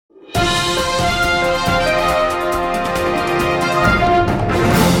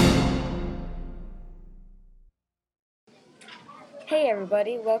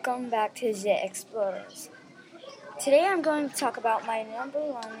everybody, welcome back to The Explorers. Today I'm going to talk about my number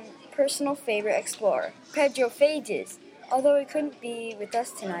one personal favorite explorer, Pedro Fages, although he couldn't be with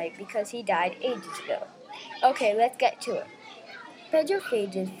us tonight because he died ages ago. Okay, let's get to it. Pedro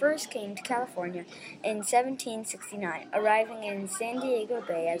Fages first came to California in 1769, arriving in San Diego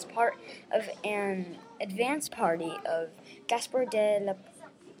Bay as part of an advance party of Gaspar de la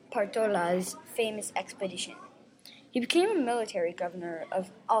Partola's famous expedition. He became a military governor of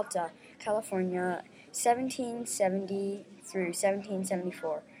Alta California 1770 through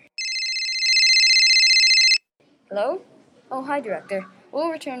 1774. Hello? Oh, hi, Director. We'll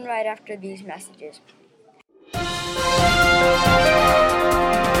return right after these messages.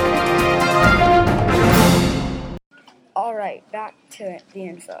 Alright, back to the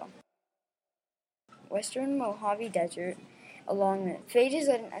info. Western Mojave Desert. Fages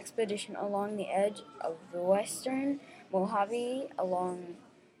led an expedition along the edge of the western Mojave along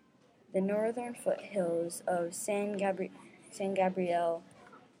the northern foothills of San Gabriel.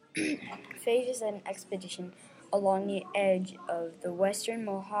 Fages led an expedition along the edge of the western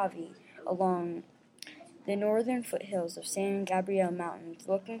Mojave along the northern foothills of San Gabriel Mountains,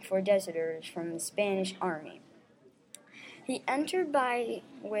 looking for deserters from the Spanish army. He entered by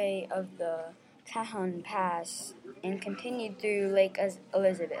way of the Cajon Pass and continued through Lake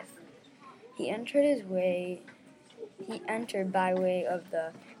Elizabeth. He entered by way of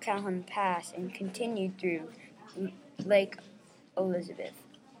the Cajon Pass and continued through Lake Elizabeth.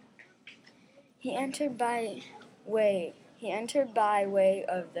 He entered by way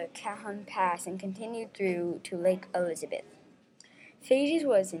of the Cajon Pass and continued through to Lake Elizabeth. Fages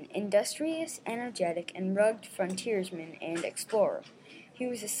was an industrious, energetic, and rugged frontiersman and explorer. He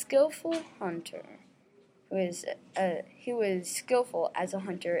was a skillful hunter. He was skillful as a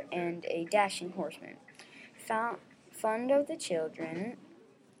hunter and a dashing horseman. Fond of the children,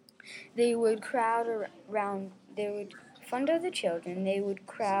 they would crowd round him,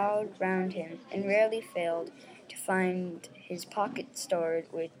 and rarely failed to find his pocket stored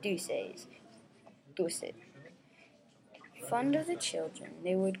with dulces. Fond of the children,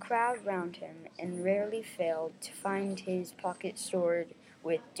 they would crowd round him, and rarely failed to find his pocket stored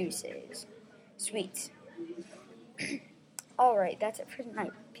with dulces. Sweets. Alright, that's it for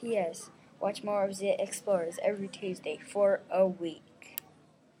tonight. P.S. Watch more of The Explorers every Tuesday for a week.